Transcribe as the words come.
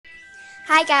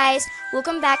Hi guys,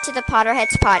 welcome back to the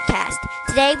Potterheads podcast.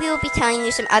 Today we will be telling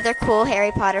you some other cool Harry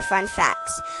Potter fun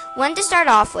facts. One to start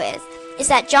off with is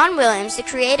that John Williams, the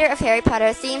creator of Harry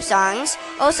Potter theme songs,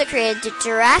 also created the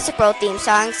Jurassic World theme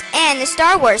songs and the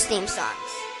Star Wars theme songs.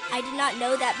 I did not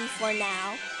know that before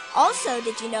now. Also,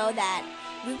 did you know that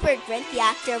Rupert Grint, the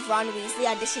actor of Ron Weasley,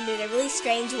 auditioned in a really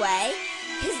strange way?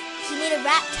 He made a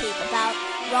rap tape about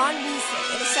Ron Weasley,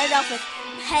 and it started off with,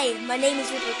 "Hey, my name is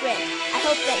Rupert Grint. I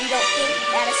hope that you don't think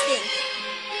that I stink."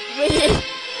 I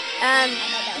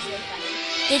thought that was really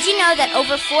funny. Did you know that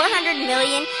over 400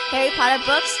 million Harry Potter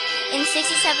books in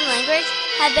 67 languages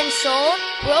have been sold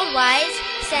worldwide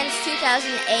since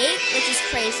 2008, which is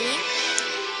crazy?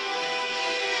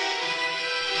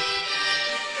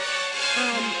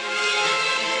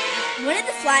 One of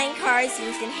the flying cars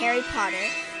used in Harry Potter,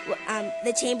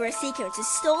 the Chamber of Secrets, was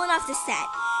stolen off the set.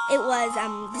 It was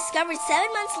discovered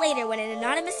 7 months later when an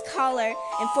anonymous caller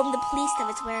informed the police of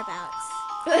its whereabouts.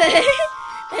 That's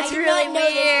I did really not know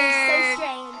this. It was so weird.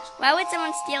 strange. Why would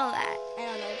someone steal that? I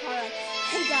don't know. Probably like,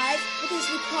 "Hey guys, look at this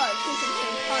new car. It came from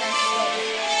Harry Potter."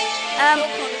 Um, Don't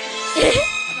call the police.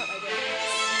 I thought my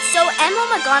dad. So Emma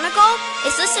McGonagall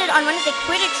is listed on one of the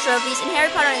Quidditch trophies in Harry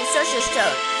Potter and the Sorcerer's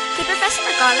Stone. Could Professor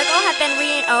McGonagall have been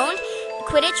renowned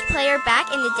Quidditch player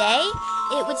back in the day?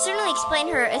 It would certainly explain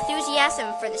her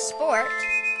enthusiasm for the sport.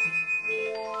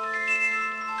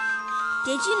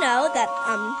 Did you know that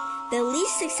the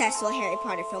least successful Harry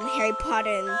Potter film, Harry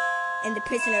Potter and the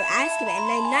Prisoner of Azkaban,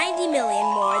 made 90 million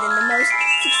more than the most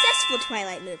successful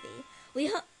Twilight movie? We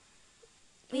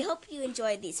hope you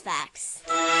enjoyed these facts.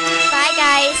 Bye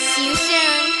guys, see you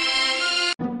soon.